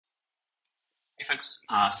Hey folks,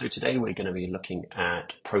 so today we're going to be looking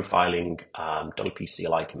at profiling WP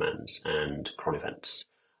CLI commands and cron events.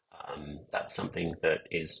 That's something that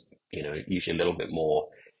is, usually a little bit more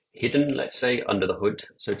hidden, let's say, under the hood,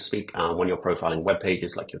 so to speak. When you're profiling web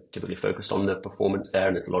pages, like you're typically focused on the performance there,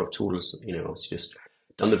 and there's a lot of tools. Obviously just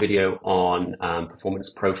done the video on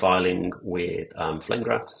performance profiling with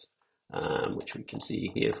Flamegraphs, which we can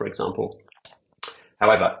see here, for example.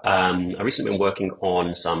 However, I've recently been working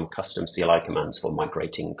on some custom CLI commands for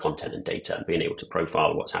migrating content and data, and being able to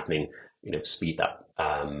profile what's happening, speed that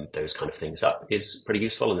those kind of things up is pretty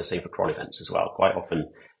useful, and the same for cron events as well. Quite often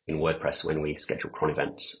in WordPress, when we schedule cron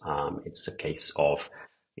events, it's a case of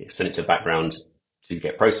send it to background to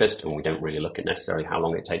get processed, and we don't really look at necessarily how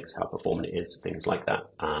long it takes, how performant it is, things like that.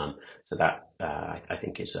 So that I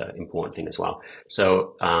think is an important thing as well.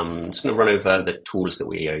 So I'm just going to run over the tools that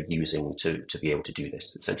we are using to be able to do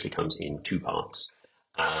this. It essentially comes in two parts.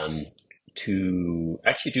 To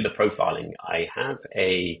actually do the profiling, I have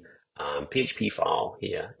a PHP file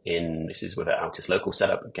here. This is with an Altis local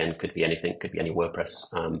setup. Again, could be anything, could be any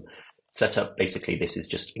WordPress setup. Basically, this is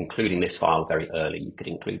just including this file very early. You could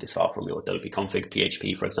include this file from your WP config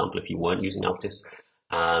PHP, for example, if you weren't using Altis.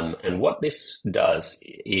 And what this does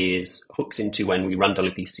is hooks into when we run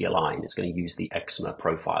WP CLI, and it's going to use the Eczema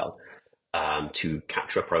profile to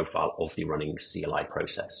capture a profile of the running CLI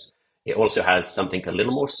process. It also has something a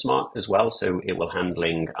little more smart as well, so it will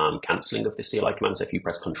handling cancelling of the CLI command. So if you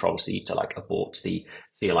press Control-C to abort the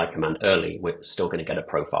CLI command early, we're still going to get a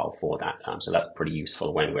profile for that. So that's pretty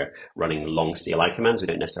useful when we're running long CLI commands. We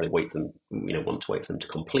don't necessarily want to wait for them to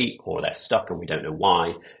complete, or they're stuck and we don't know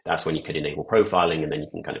why. That's when you could enable profiling, and then you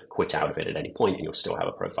can kind of quit out of it at any point, and you'll still have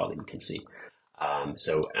a profile that you can see.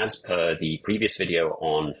 So as per the previous video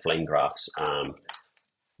on Flamegraphs,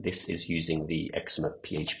 this is using the Eczema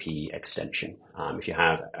PHP extension. If you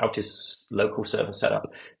have Altis local server set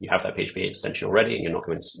up, you have that PHP extension already, and you're not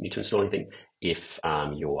going to need to install anything. If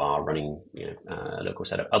you are running a local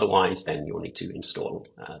setup otherwise, then you'll need to install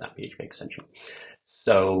that PHP extension.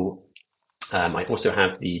 So I also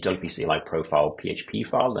have the WP CLI profile PHP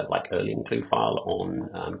file, that early include file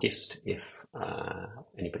on Gist, if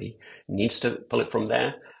anybody needs to pull it from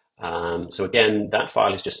there. So again, that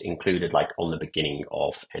file is just included on the beginning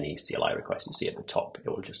of any CLI request. You see at the top, it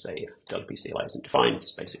will just say if WP CLI isn't defined,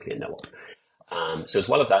 it's basically a no-op. So as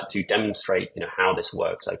well as that, to demonstrate how this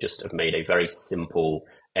works, I just have made a very simple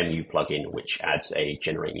MU plugin which adds a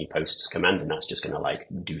generate new posts command, and that's just going to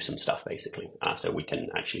do some stuff basically. So we can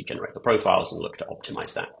actually generate the profiles and look to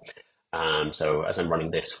optimize that. So as I'm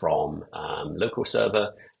running this from local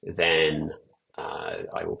server, then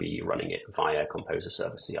I will be running it via Composer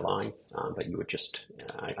Server CLI, but you would just,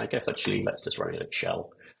 I guess actually, let's just run it at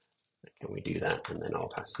shell. Can we do that? And then I'll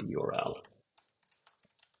pass the URL.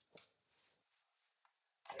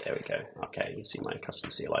 There we go. Okay, you see my custom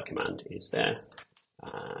CLI command is there.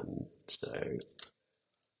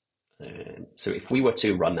 So if we were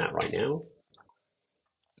to run that right now,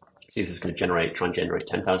 see, this is going to try and generate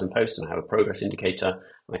 10,000 posts, and I have a progress indicator.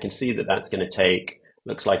 And I can see that that's going to take,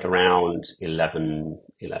 looks like around 11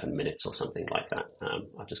 minutes or something like that.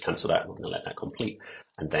 I'll just cancel that. I'm going to let that complete.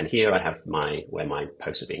 And then here I have where my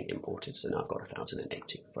posts are being imported. So now I've got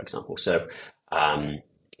 1,080, for example. So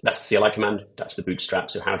that's the CLI command. That's the bootstrap.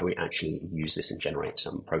 So how do we actually use this and generate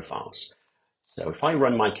some profiles? So if I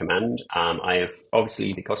run my command, I have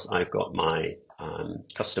obviously, because I've got my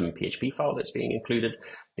custom PHP file that's being included,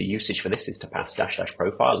 the usage for this is to pass --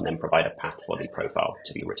 profile and then provide a path for the profile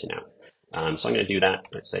to be written out. So I'm going to do that.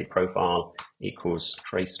 Let's say profile equals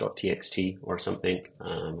trace.txt or something.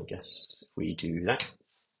 I guess we do that.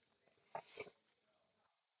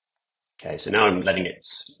 Okay, so now I'm letting it,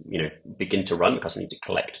 begin to run, because I need to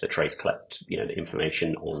collect the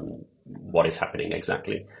information on what is happening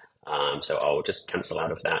exactly. So I'll just cancel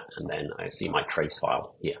out of that, and then I see my trace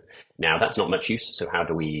file here. Now that's not much use, so how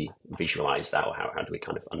do we visualize that, or how do we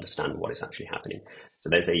kind of understand what is actually happening? So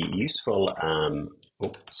there's a useful,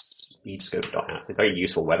 speedscope.app, a very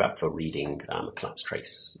useful web app for reading a collapsed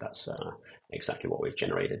trace. That's exactly what we've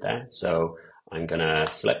generated there. So I'm going to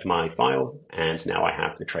select my file, and now I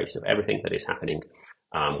have the trace of everything that is happening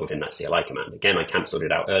within that CLI command. Again, I cancelled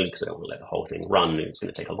it out early because I don't want to let the whole thing run. It's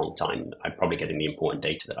going to take a long time. I'm probably getting the important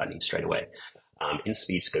data that I need straight away. In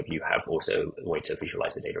Speedscope, you have also a way to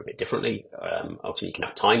visualize the data a bit differently. Ultimately, you can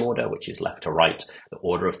have time order, which is left to right, the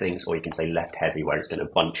order of things, or you can say left heavy, where it's going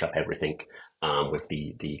to bunch up everything with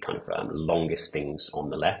the kind of longest things on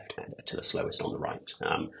the left to the slowest on the right.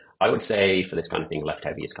 I would say for this kind of thing, left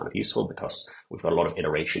heavy is kind of useful because we've got a lot of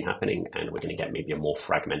iteration happening, and we're going to get maybe a more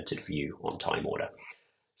fragmented view on time order.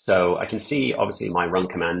 So I can see obviously my run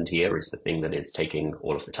command here is the thing that is taking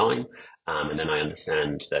all of the time. And then I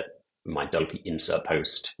understand that my WP insert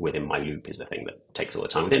post within my loop is the thing that takes all the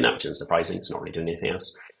time within that, which is surprising. It's not really doing anything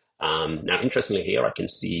else. Now, interestingly here, I can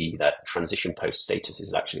see that transition post status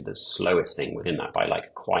is actually the slowest thing within that by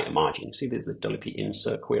like quite a margin. You see there's a WP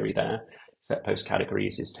insert query there. Set post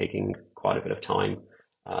categories is taking quite a bit of time.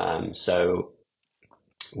 So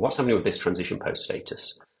what's happening with this transition post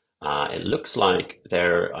status? It looks like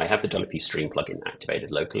I have the WP Stream plugin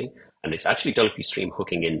activated locally, and it's actually WP Stream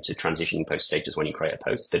hooking into transitioning post status when you create a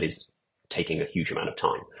post that is taking a huge amount of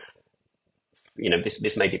time.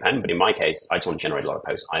 This may depend, but in my case, I just want to generate a lot of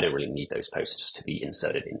posts. I don't really need those posts to be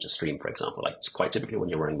inserted into Stream, for example. Like, it's quite typically when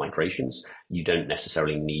you're running migrations, you don't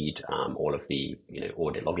necessarily need all of the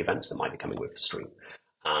audit log events that might be coming with Stream.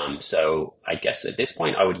 So I guess at this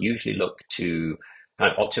point, I would usually look to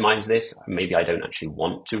kind of optimize this. Maybe I don't actually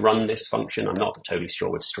want to run this function. I'm not totally sure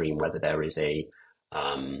with Stream whether there is a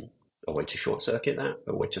way to short circuit that,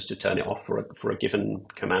 a way just to turn it off for a given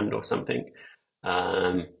command or something.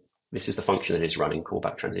 This is the function that is running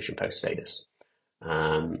callback transition post status.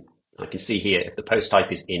 I can see here if the post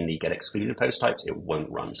type is in the get excluded post types, it won't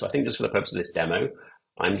run. So I think just for the purpose of this demo,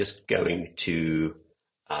 I'm just going to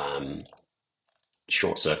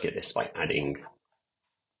short circuit this by adding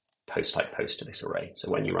post type post to this array. So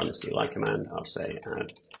when you run the CLI command, I'll say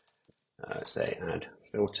add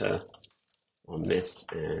filter on this,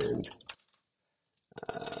 and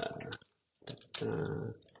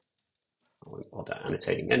I won't bother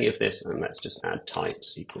annotating any of this, and let's just add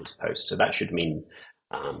types equals post. So that should mean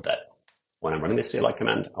that when I'm running this CLI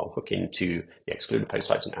command, I'll hook into the excluded post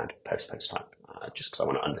types and add post type, just because I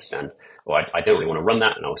want to understand, or I don't really want to run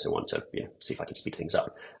that, and I also want to see if I can speed things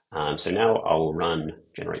up. So now I'll run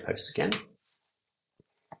generate posts again.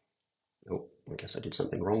 Oh, I guess I did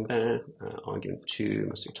something wrong there. Argument 2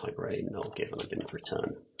 must be type array null given I didn't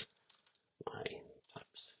return my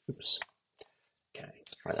types. Oops. Okay,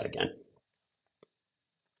 let's try that again.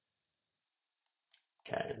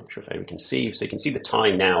 Okay, I'm not sure if we can see. So you can see the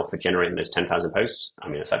time now for generating those 10,000 posts. I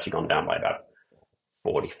mean, it's actually gone down by about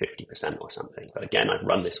 40, 50% or something. But again, I've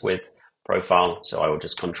run this with profile, so I will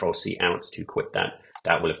just Control-C out to quit that.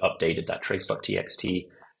 That will have updated that trace.txt.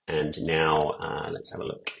 And now let's have a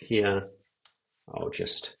look here. I'll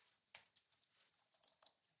just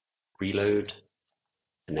reload.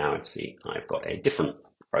 And now see, I've got a different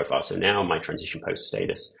profile. So now my transition post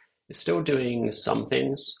status is still doing some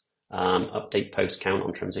things. Update post count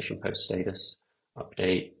on transition post status,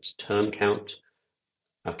 update term count.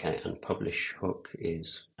 Okay, and publish hook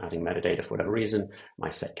is adding metadata for whatever reason. My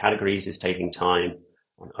set categories is taking time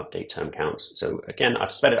on update term counts. So again,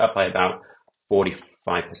 I've sped it up by about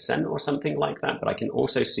 45% or something like that, but I can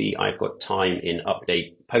also see I've got time in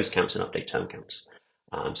update post counts and update term counts.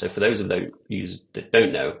 So for those of you that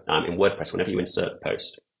don't know, in WordPress, whenever you insert a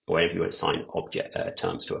post, or whenever you assign object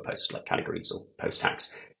terms to a post, like categories or post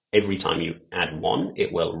tags, every time you add one,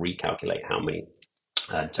 it will recalculate how many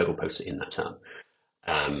total posts are in that term.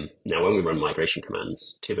 Now, when we run migration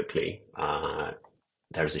commands, typically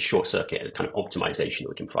there is a short circuit kind of optimization that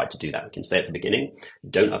we can provide to do that. We can say at the beginning,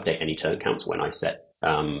 don't update any term counts when I set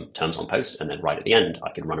terms on post, and then right at the end, I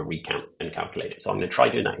can run a recount and calculate it. So I'm going to try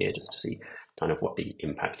doing that here just to see kind of what the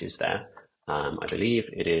impact is there. I believe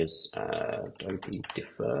it is WP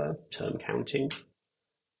defer term counting.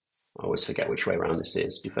 I always forget which way around this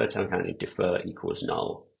is. Defer term counting, defer equals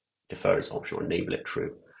null. Defer is optional, enable it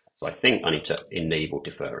true. So I think I need to enable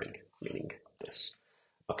deferring, meaning this.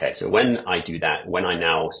 Okay, so when I do that, when I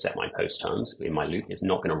now set my post terms in my loop, it's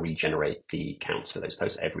not going to regenerate the counts for those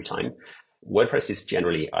posts every time. WordPress is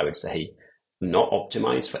generally, I would say, not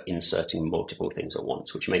optimized for inserting multiple things at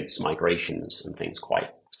once, which makes migrations and things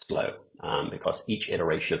quite slow. Because each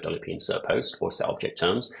iteration of WP insert post or set object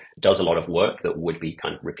terms does a lot of work that would be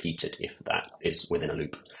kind of repeated if that is within a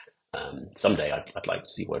loop. Someday I'd like to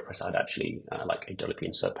see WordPress add actually like a WP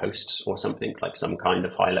insert posts or something, like some kind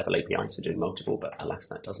of high level APIs for doing multiple, but alas,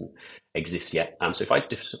 that doesn't exist yet. So if I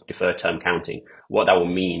defer term counting, what that will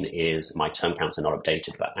mean is my term counts are not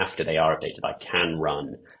updated, but after they are updated, I can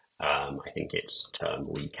run, I think it's term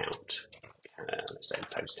recount, let's say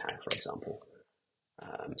post tag, for example.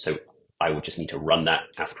 So I would just need to run that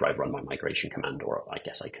after I've run my migration command, or I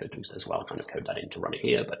guess I could as well kind of code that in to run it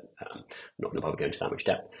here, but I'm not going to bother going into that much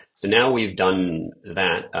depth. So now we've done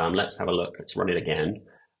that, let's have a look. Let's run it again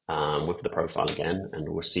with the profile again, and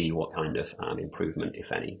we'll see what kind of improvement,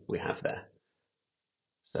 if any, we have there.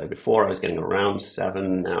 So before I was getting around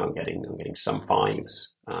 7, now I'm getting some 5s,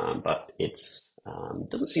 but it's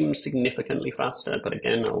doesn't seem significantly faster. But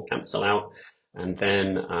again, I'll cancel out, and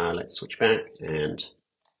then let's switch back and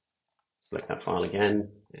select that file again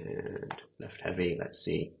and left heavy. Let's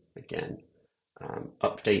see again.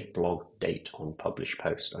 Update blog date on publish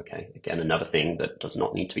post. Okay, again, another thing that does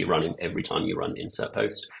not need to be running every time you run insert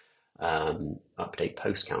post. Update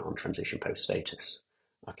post count on transition post status.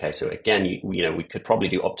 Okay, so again, we could probably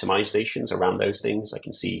do optimizations around those things. I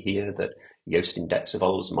can see here that Yoast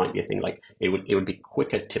indexables might be a thing. Like it would be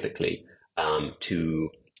quicker typically to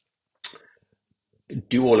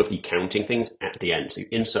do all of the counting things at the end. So you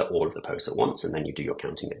insert all of the posts at once, and then you do your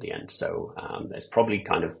counting at the end. So there's probably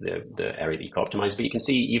kind of the area that you can optimize. But you can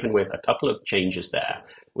see even with a couple of changes there,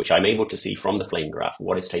 which I'm able to see from the flame graph,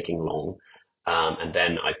 what is taking long. And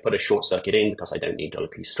then I've put a short circuit in because I don't need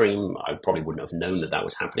WP stream. I probably wouldn't have known that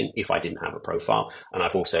was happening if I didn't have a profile. And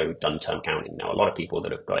I've also done term counting. Now, a lot of people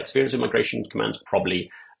that have got experience with migration commands probably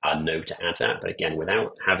know to add that. But again,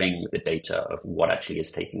 without having the data of what actually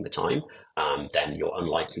is taking the time, then you're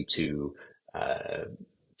unlikely to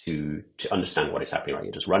understand what is happening. Right,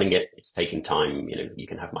 you're just running it. It's taking time. You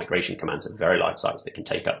can have migration commands at very large size that can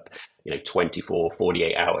take up 24,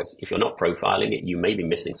 48 hours. If you're not profiling it, you may be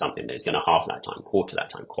missing something that is going to halve that time, quarter that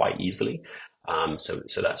time quite easily. So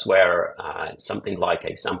that's where something like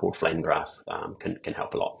a sample flame graph can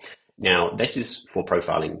help a lot. Now, this is for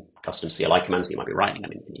profiling custom CLI commands that you might be writing. I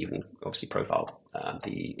mean, you can even obviously profile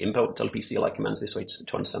the import WP CLI commands this way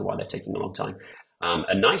to understand why they're taking a long time.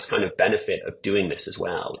 A nice kind of benefit of doing this as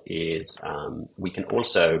well is we can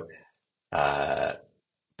also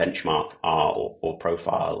benchmark or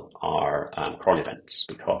profile our cron events,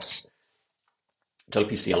 because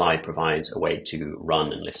WP CLI provides a way to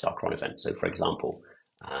run and list our cron events. So for example,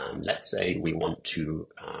 let's say we want to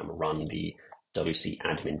run the WC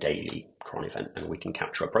admin daily cron event, and we can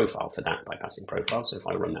capture a profile for that by passing profile. So if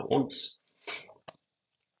I run that once,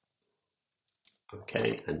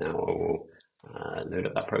 okay, and now I will load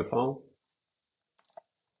up that profile.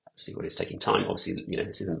 See what is taking time. Obviously,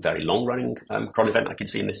 this isn't very long running cron event I can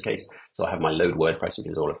see in this case. So I have my load WordPress, which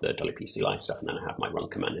is all of the WP CLI stuff, and then I have my run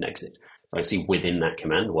command and exit. So I see within that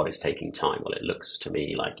command what is taking time. Well, it looks to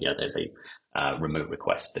me like, there's a remote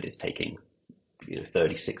request that is taking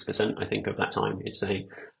 36%, I think, of that time it's saying.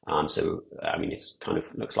 So, I mean, it's kind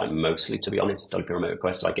of looks like mostly, to be honest, WP remote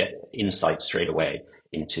requests. So I get insight straight away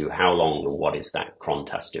into how long and what is that cron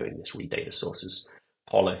task doing, this read data sources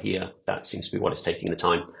poller here. That seems to be what is taking the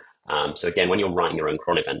time. So again, when you're writing your own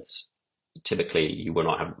cron events, typically you will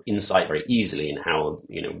not have insight very easily in how,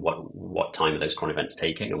 what time are those cron events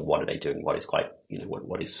taking and what are they doing, what is quite,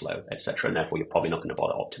 what is slow, etc. And therefore you're probably not going to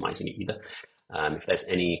bother optimizing it either. If there's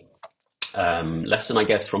any lesson, I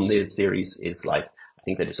guess, from this series is I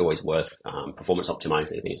think that it's always worth performance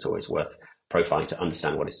optimizing. I think it's always worth profiling to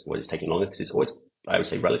understand what is taking longer, because it's always, I would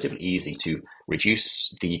say, relatively easy to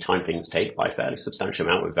reduce the time things take by a fairly substantial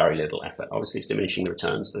amount with very little effort. Obviously, it's diminishing the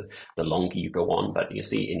returns the longer you go on, but you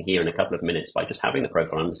see in here in a couple of minutes, by just having the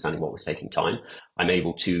profile and understanding what was taking time, I'm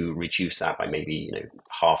able to reduce that by maybe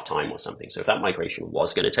half time or something. So if that migration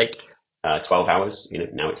was going to take 12 hours,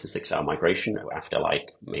 now it's a 6-hour migration after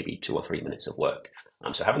maybe 2 or 3 minutes of work.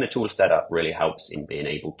 So having the tool set up really helps in being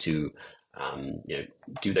able to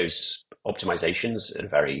do those optimizations at a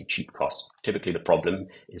very cheap cost. Typically, the problem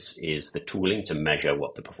is the tooling to measure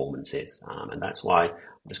what the performance is, and that's why I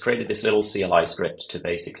just created this little CLI script to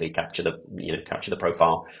basically capture the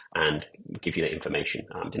profile and give you the information.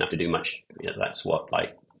 Didn't have to do much. That's what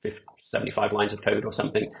 75 lines of code or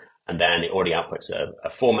something. And then it already outputs a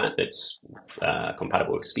format that's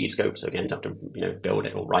compatible with Speedscope. So again, you don't have to build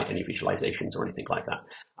it or write any visualizations or anything like that.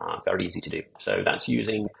 Very easy to do. So that's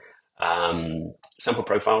using sample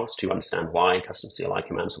profiles to understand why custom CLI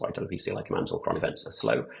commands, why WP CLI commands or cron events are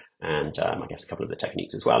slow, and I guess a couple of the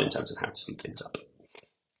techniques as well in terms of how to speed things up.